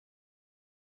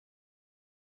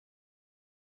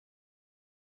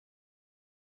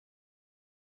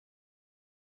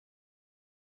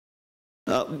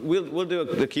We'll do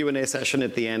the Q&A session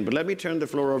at the end, but let me turn the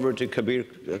floor over to Kabir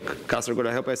Kasargod.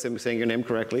 I hope I'm saying your name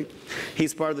correctly.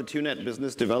 He's part of the TUNET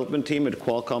business development team at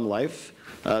Qualcomm Life,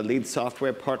 leads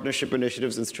software partnership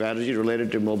initiatives and strategy related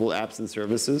to mobile apps and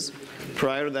services.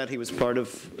 Prior to that, he was part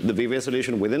of the Vive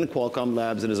solution within Qualcomm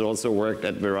Labs and has also worked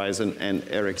at Verizon and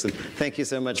Ericsson. Thank you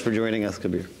so much for joining us,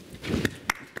 Kabir.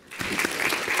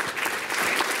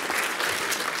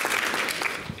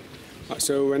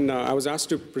 So when I was asked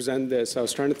to present this, I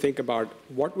was trying to think about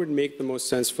what would make the most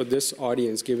sense for this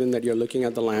audience, given that you're looking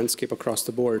at the landscape across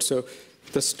the board. So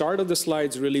the start of the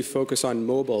slides really focus on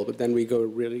mobile, but then we go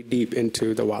really deep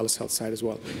into the wireless health side as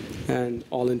well, and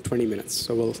all in 20 minutes.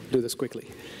 So we'll do this quickly.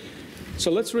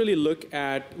 So let's really look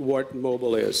at what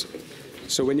mobile is.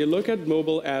 So when you look at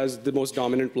mobile as the most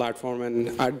dominant platform,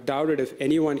 and I doubt it if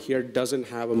anyone here doesn't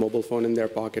have a mobile phone in their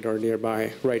pocket or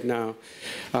nearby right now,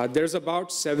 there's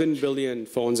about 7 billion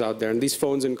phones out there. And these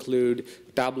phones include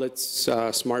tablets,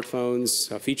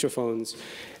 smartphones, feature phones.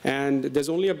 And there's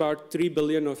only about 3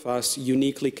 billion of us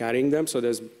uniquely carrying them. So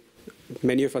there's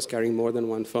many of us carrying more than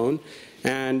one phone.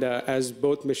 And as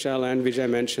both Michelle and Vijay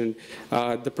mentioned,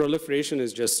 the proliferation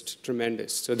is just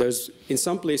tremendous. So in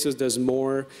some places, there's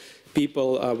more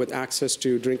people with access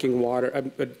to drinking water,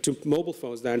 to mobile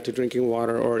phones than to drinking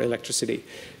water or electricity.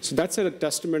 So that's a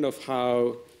testament of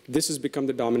how this has become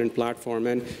the dominant platform.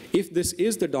 And if this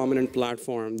is the dominant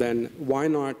platform, then why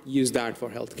not use that for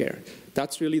healthcare?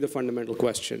 That's really the fundamental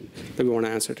question that we want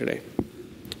to answer today.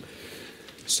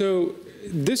 So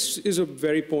this is a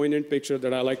very poignant picture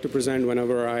that I like to present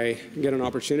whenever I get an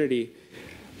opportunity.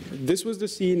 This was the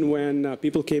scene when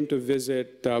people came to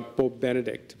visit Pope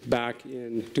Benedict back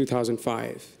in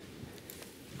 2005.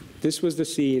 This was the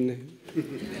scene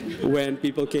when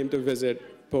people came to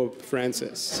visit Pope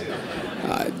Francis.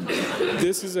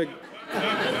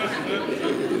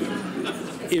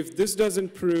 If this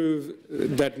doesn't prove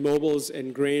that mobile's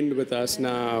ingrained with us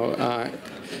now,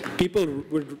 people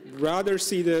would rather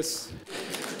see this.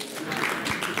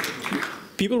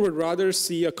 People would rather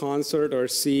see a concert or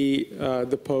see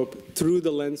the Pope through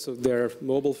the lens of their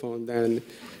mobile phone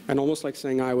and almost like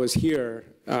saying I was here,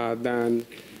 than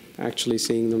actually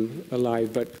seeing them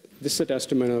alive. But this is a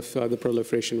testament of the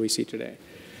proliferation we see today.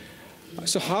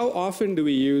 So how often do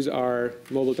we use our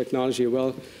mobile technology?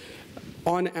 Well,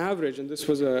 on average, and this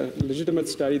was a legitimate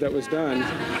study that was done,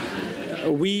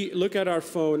 we look at our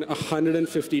phone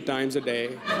 150 times a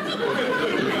day.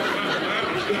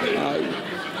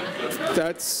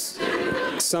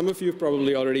 Some of you have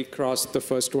probably already crossed the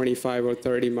first 25 or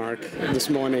 30 mark this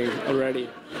morning already.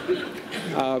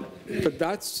 But if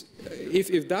that's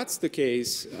the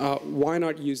case, why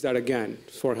not use that again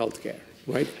for healthcare,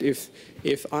 right?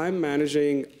 If I'm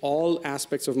managing all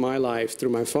aspects of my life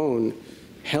through my phone,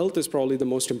 health is probably the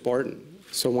most important.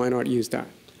 So why not use that?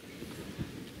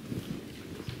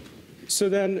 So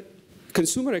then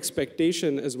consumer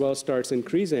expectation as well starts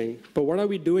increasing. But what are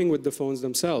we doing with the phones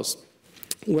themselves?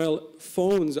 Well,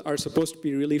 phones are supposed to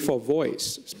be really for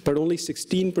voice, but only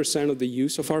 16% of the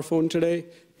use of our phone today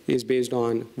is based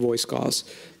on voice calls.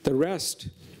 The rest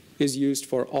is used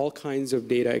for all kinds of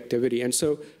data activity. And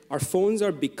so our phones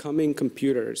are becoming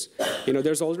computers.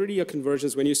 There's already a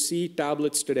convergence. When you see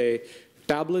tablets today,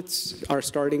 tablets are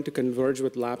starting to converge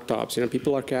with laptops.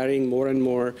 People are carrying more and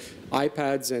more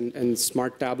iPads and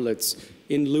smart tablets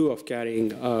in lieu of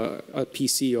carrying a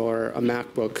PC or a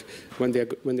MacBook when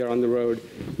they're on the road.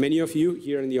 Many of you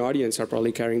here in the audience are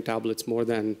probably carrying tablets more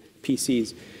than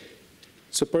PCs.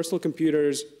 So personal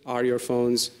computers are your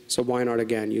phones, so why not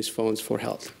again use phones for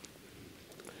health?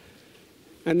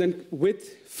 And then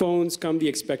with phones come the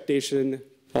expectation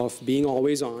of being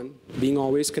always on, being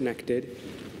always connected,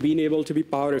 being able to be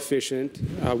power efficient.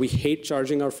 We hate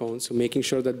charging our phones, so making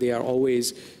sure that they are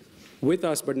always with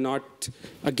us, but not,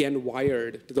 again,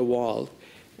 wired to the wall.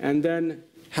 And then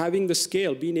having the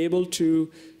scale, being able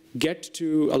to get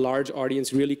to a large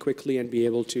audience really quickly and be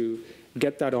able to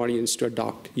get that audience to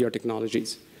adopt your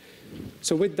technologies.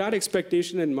 So with that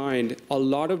expectation in mind, a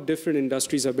lot of different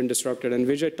industries have been disrupted. And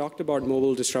Vijay talked about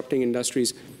mobile disrupting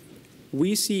industries.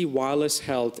 We see wireless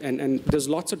health, and there's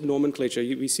lots of nomenclature.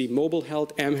 We see mobile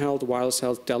health, M-health, wireless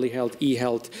health, telehealth,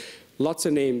 e-health, lots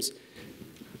of names.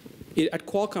 At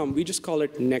Qualcomm, we just call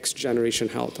it next generation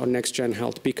health or next gen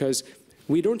health because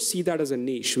we don't see that as a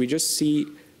niche. We just see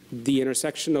the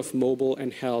intersection of mobile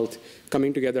and health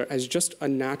coming together as just a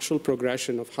natural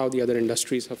progression of how the other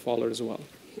industries have followed as well.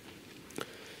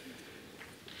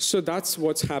 So that's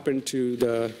what's happened to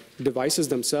the devices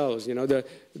themselves. You know,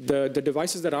 the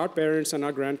devices that our parents and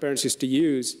our grandparents used to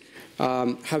use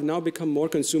have now become more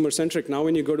consumer-centric. Now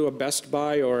when you go to a Best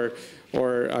Buy or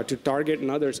to Target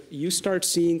and others, you start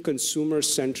seeing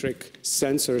consumer-centric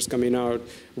sensors coming out,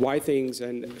 Y-Things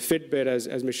and Fitbit,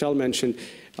 as Michelle mentioned,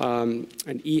 and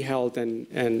eHealth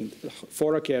and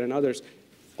HealthCare and others.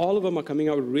 All of them are coming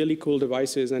out with really cool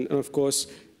devices, and of course,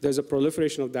 there's a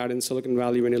proliferation of that in Silicon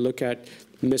Valley when you look at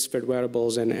Misfit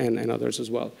wearables and others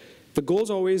as well. The goal's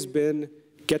always been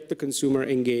get the consumer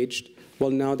engaged.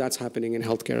 Well, now that's happening in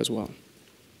healthcare as well.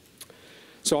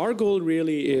 So our goal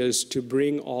really is to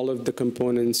bring all of the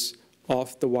components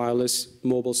of the wireless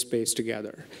mobile space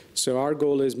together. So our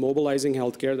goal is mobilizing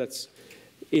healthcare. That's,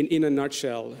 in a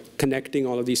nutshell, connecting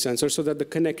all of these sensors so that the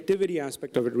connectivity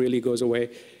aspect of it really goes away,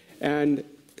 and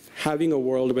having a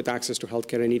world with access to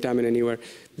healthcare anytime and anywhere.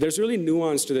 There's really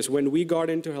nuance to this. When we got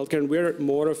into healthcare, and we're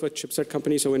more of a chipset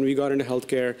company, so when we got into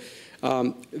healthcare,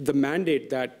 the mandate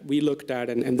that we looked at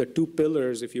and the two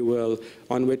pillars, if you will,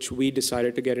 on which we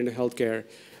decided to get into healthcare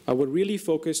were really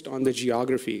focused on the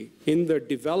geography. In the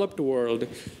developed world,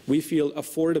 we feel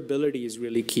affordability is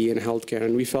really key in healthcare,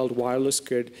 and we felt wireless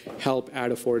could help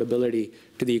add affordability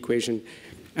to the equation.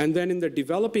 And then in the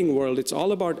developing world, it's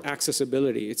all about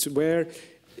accessibility. It's where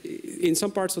in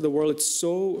some parts of the world, it's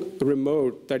so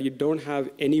remote that you don't have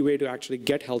any way to actually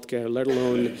get healthcare, let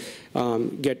alone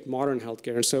get modern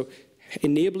healthcare. And so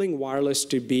enabling wireless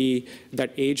to be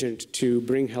that agent to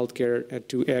bring healthcare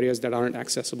to areas that aren't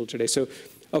accessible today. So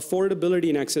affordability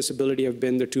and accessibility have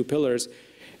been the two pillars.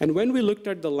 And when we looked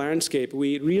at the landscape,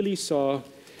 we really saw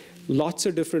lots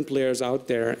of different players out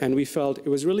there, and we felt it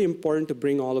was really important to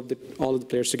bring all of the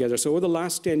players together. So over the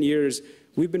last 10 years,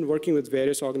 we've been working with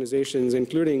various organizations,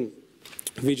 including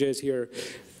Vijay's here.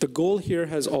 The goal here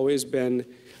has always been,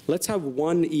 let's have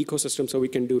one ecosystem so we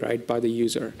can do right by the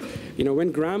user. You know,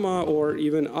 when grandma or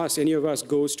even us, any of us,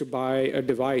 goes to buy a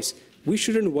device, we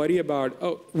shouldn't worry about,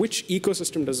 oh, which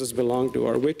ecosystem does this belong to,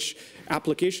 or which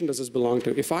application does this belong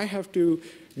to. If I have to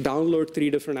download 3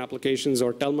 different applications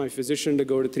or tell my physician to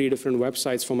go to 3 different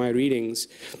websites for my readings,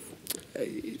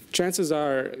 chances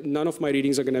are none of my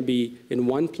readings are going to be in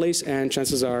one place, and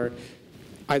chances are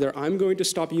either I'm going to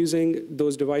stop using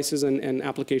those devices and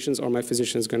applications, or my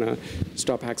physician is going to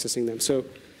stop accessing them. So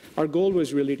our goal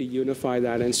was really to unify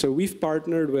that. And so we've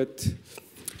partnered with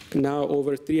now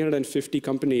over 350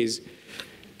 companies,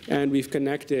 and we've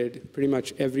connected pretty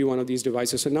much every one of these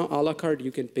devices. So now a la carte,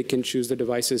 you can pick and choose the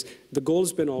devices. The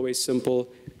goal's been always simple.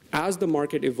 As the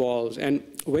market evolves, and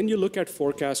when you look at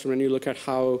forecasts, when you look at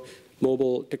how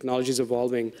mobile technology is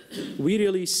evolving, we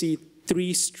really see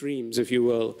 3 streams, if you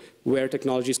will, where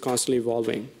technology is constantly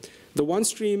evolving. The one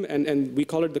stream, and we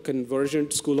call it the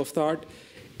convergent school of thought,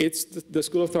 it's the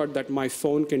school of thought that my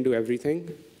phone can do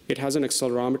everything. It has an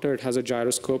accelerometer, it has a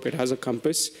gyroscope, it has a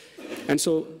compass. And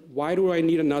so why do I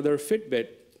need another Fitbit?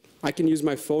 I can use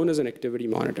my phone as an activity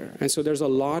monitor. And so there's a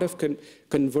lot of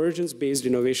convergence-based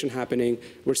innovation happening.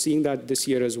 We're seeing that this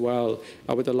year as well,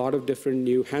 with a lot of different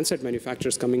new handset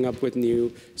manufacturers coming up with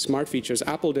new smart features.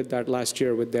 Apple did that last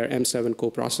year with their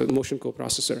M7 motion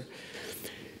coprocessor.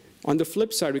 On the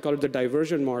flip side, we call it the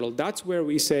divergent model. That's where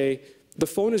we say the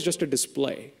phone is just a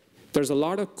display. There's a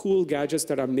lot of cool gadgets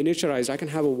that are miniaturized. I can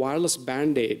have a wireless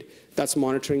Band-Aid that's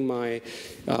monitoring my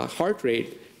heart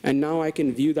rate, and now I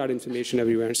can view that information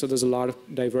everywhere. And so there's a lot of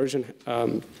divergent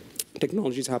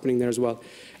technologies happening there as well.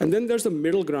 And then there's the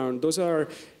middle ground. Those are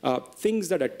things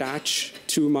that attach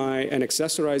to and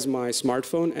accessorize my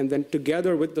smartphone, and then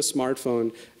together with the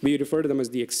smartphone, we refer to them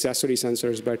as the accessory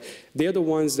sensors, but they're the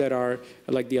ones that are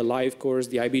like the Alive Cores,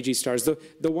 the IBG Stars,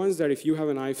 the ones that if you have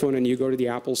an iPhone and you go to the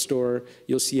Apple store,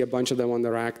 you'll see a bunch of them on the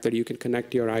rack that you can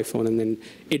connect to your iPhone, and then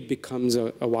it becomes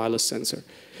a wireless sensor.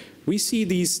 We see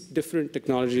these different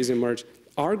technologies emerge.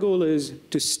 Our goal is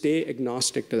to stay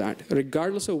agnostic to that.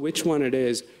 Regardless of which one it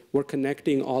is, we're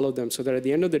connecting all of them so that at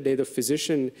the end of the day, the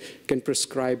physician can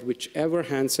prescribe whichever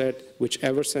handset,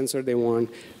 whichever sensor they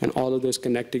want, and all of those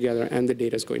connect together, and the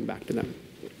data is going back to them.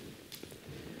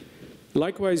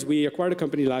 Likewise, we acquired a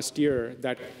company last year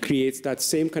that creates that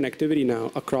same connectivity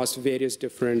now across various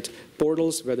different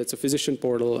portals, whether it's a physician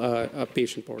portal, a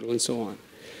patient portal, and so on.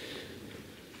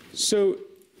 So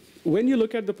when you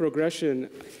look at the progression,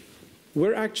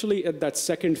 we're actually at that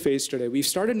second phase today. We've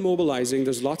started mobilizing.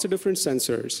 There's lots of different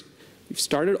sensors. We've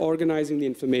started organizing the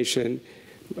information.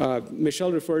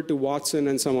 Michelle referred to Watson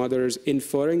and some others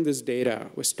inferring this data.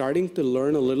 We're starting to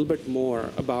learn a little bit more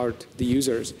about the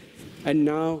users. And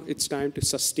now it's time to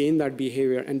sustain that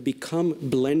behavior and become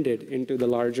blended into the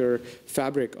larger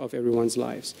fabric of everyone's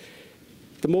lives.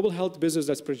 The mobile health business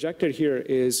that's projected here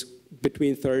is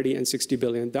between 30 and 60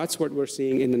 billion. That's what we're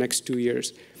seeing in the next 2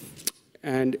 years.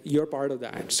 And you're part of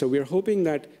that. So we're hoping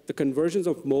that the conversions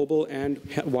of mobile and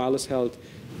wireless health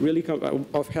really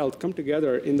come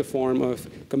together in the form of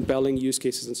compelling use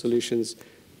cases and solutions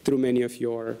through many of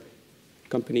your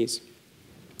companies.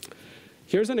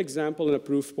 Here's an example and a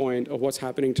proof point of what's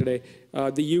happening today.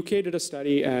 The UK did a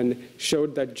study and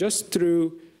showed that just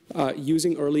through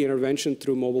using early intervention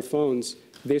through mobile phones,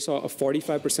 they saw a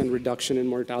 45% reduction in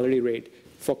mortality rate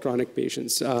for chronic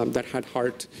patients that had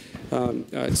heart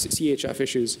CHF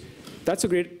issues. That's a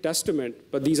great testament,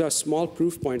 but these are small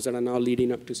proof points that are now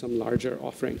leading up to some larger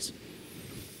offerings.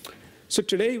 So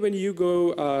today, when you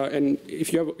go, and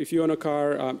if you own a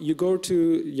car, you go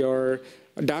to your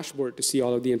dashboard to see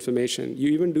all of the information. You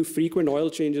even do frequent oil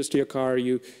changes to your car.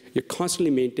 You're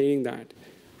constantly maintaining that.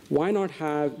 Why not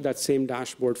have that same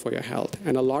dashboard for your health?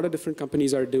 And a lot of different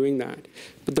companies are doing that.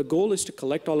 But the goal is to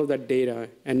collect all of that data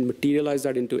and materialize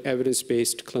that into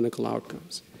evidence-based clinical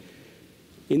outcomes.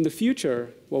 In the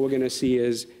future, what we're going to see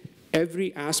is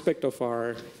every aspect of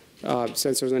our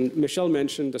sensors, and Michelle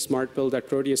mentioned the smart pill that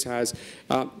Proteus has.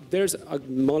 There's a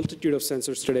multitude of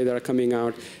sensors today that are coming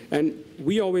out, and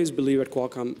we always believe at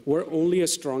Qualcomm, we're only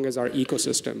as strong as our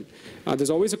ecosystem.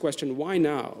 There's always a question, why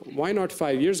now? Why not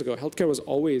 5 years ago? Healthcare was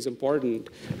always important.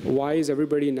 Why is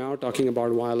everybody now talking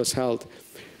about wireless health?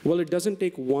 Well, it doesn't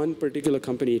take one particular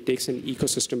company. It takes an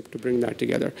ecosystem to bring that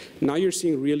together. Now you're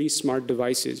seeing really smart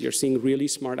devices. You're seeing really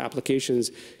smart applications.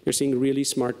 You're seeing really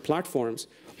smart platforms.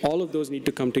 All of those need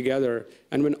to come together.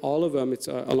 And when all of them, it's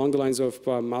along the lines of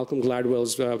Malcolm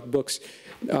Gladwell's books,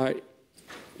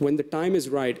 when the time is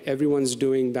right, everyone's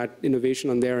doing that innovation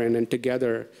on their end, and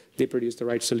together they produce the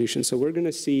right solution. So we're going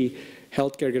to see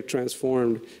healthcare get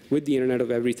transformed with the Internet of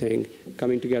Everything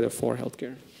coming together for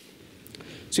healthcare.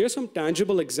 So here's some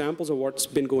tangible examples of what's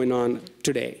been going on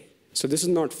today. So this is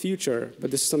not future,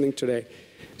 but this is something today.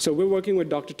 So we're working with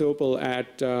Dr. Topol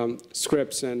at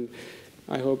Scripps, and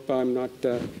I hope I'm not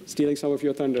stealing some of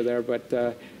your thunder there,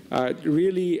 but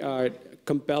really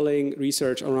compelling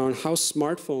research around how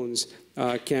smartphones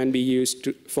can be used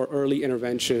for early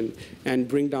intervention and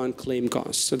bring down claim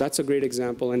costs. So that's a great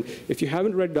example. And if you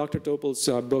haven't read Dr. Topol's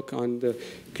book on the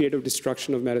creative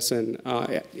destruction of medicine,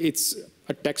 it's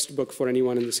a textbook for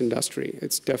anyone in this industry.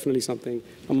 It's definitely something,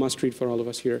 a must-read for all of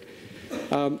us here.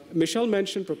 Michelle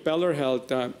mentioned Propeller Health.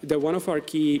 They're one of our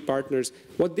key partners.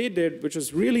 What they did, which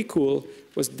was really cool,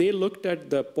 was they looked at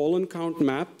the pollen count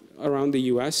map around the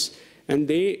US, and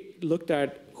they looked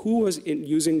at who was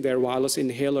using their wireless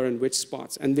inhaler in which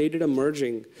spots. And they did a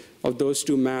merging of those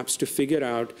two maps to figure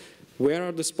out where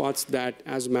are the spots that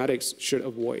asthmatics should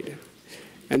avoid.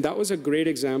 And that was a great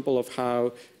example of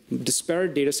how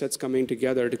disparate data sets coming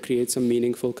together to create some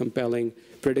meaningful, compelling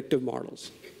predictive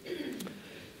models.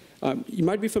 You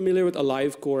might be familiar with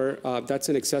AliveCore. That's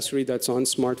an accessory that's on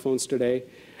smartphones today.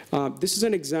 This is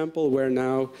an example where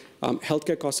now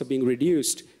healthcare costs are being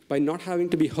reduced by not having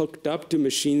to be hooked up to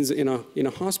machines in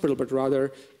a hospital, but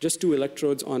rather just 2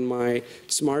 electrodes on my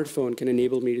smartphone can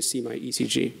enable me to see my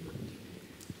ECG.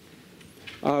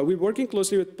 We're working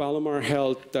closely with Palomar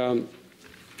Health.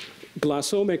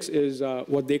 Glassomics is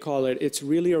what they call it. It's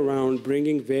really around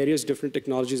bringing various different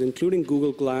technologies, including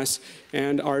Google Glass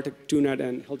and our 2net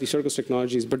and Healthy Circles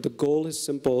technologies. But the goal is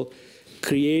simple: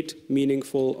 create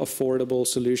meaningful, affordable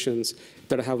solutions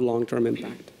that have long-term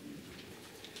impact.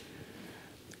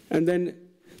 And then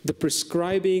the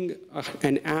prescribing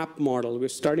an app model, we're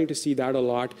starting to see that a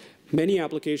lot. Many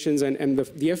applications, and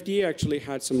the FDA actually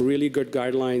had some really good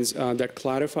guidelines that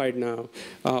clarified now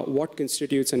what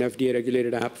constitutes an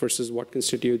FDA-regulated app versus what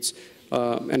constitutes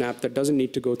an app that doesn't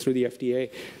need to go through the FDA.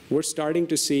 We're starting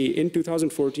to see, in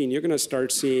 2014, you're going to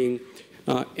start seeing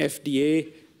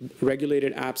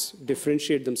FDA-regulated apps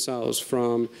differentiate themselves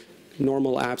from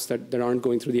normal apps that aren't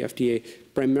going through the FDA,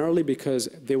 primarily because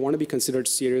they want to be considered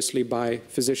seriously by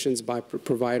physicians, by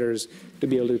providers, to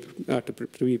be able to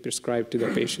be prescribed to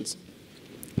their patients.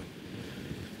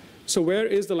 So where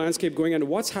is the landscape going, and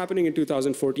what's happening in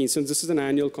 2014? Since this is an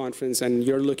annual conference and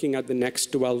you're looking at the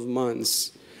next 12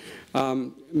 months,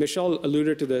 Michelle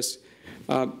alluded to this.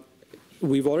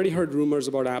 We've already heard rumors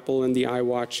about Apple and the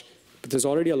iWatch, but there's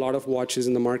already a lot of watches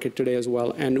in the market today as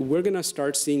well, and we're going to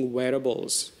start seeing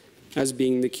wearables as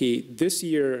being the key. This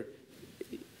year,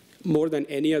 more than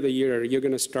any other year, you're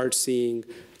going to start seeing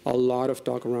a lot of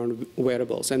talk around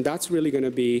wearables. And that's really going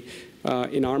to be,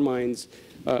 in our minds,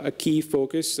 a key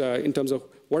focus in terms of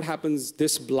what happens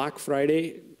this Black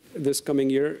Friday this coming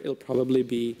year. It'll probably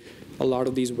be a lot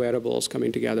of these wearables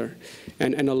coming together.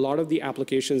 And a lot of the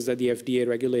applications that the FDA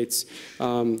regulates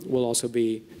will also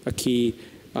be a key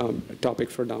topic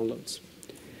for downloads.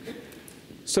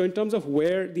 So in terms of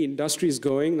where the industry is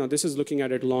going, now this is looking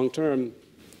at it long term,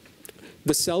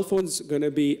 the cell phone's going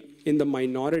to be in the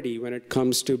minority when it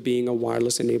comes to being a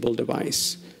wireless-enabled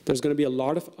device. There's going to be a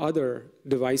lot of other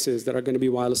devices that are going to be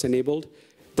wireless-enabled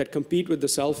that compete with the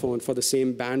cell phone for the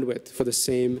same bandwidth, for the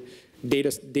same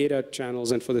data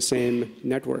channels, and for the same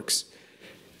networks.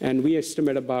 And we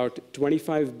estimate about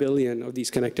 25 billion of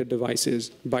these connected devices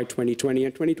by 2020,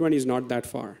 and 2020 is not that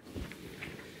far.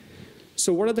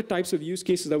 So what are the types of use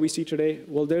cases that we see today?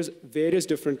 Well, there's various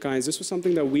different kinds. This was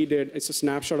something that we did. It's a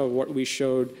snapshot of what we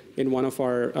showed in one of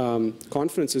our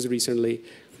conferences recently.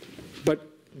 But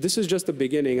this is just the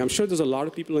beginning. I'm sure there's a lot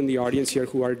of people in the audience here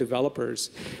who are developers.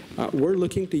 We're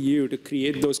looking to you to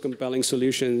create those compelling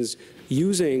solutions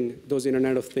using those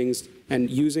Internet of Things and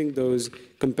using those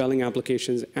compelling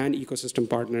applications and ecosystem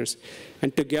partners.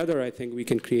 And together, I think we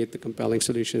can create the compelling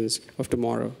solutions of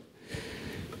tomorrow.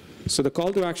 So the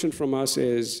call to action from us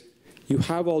is, you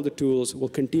have all the tools. We'll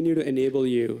continue to enable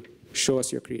you. Show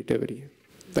us your creativity.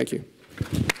 Thank you.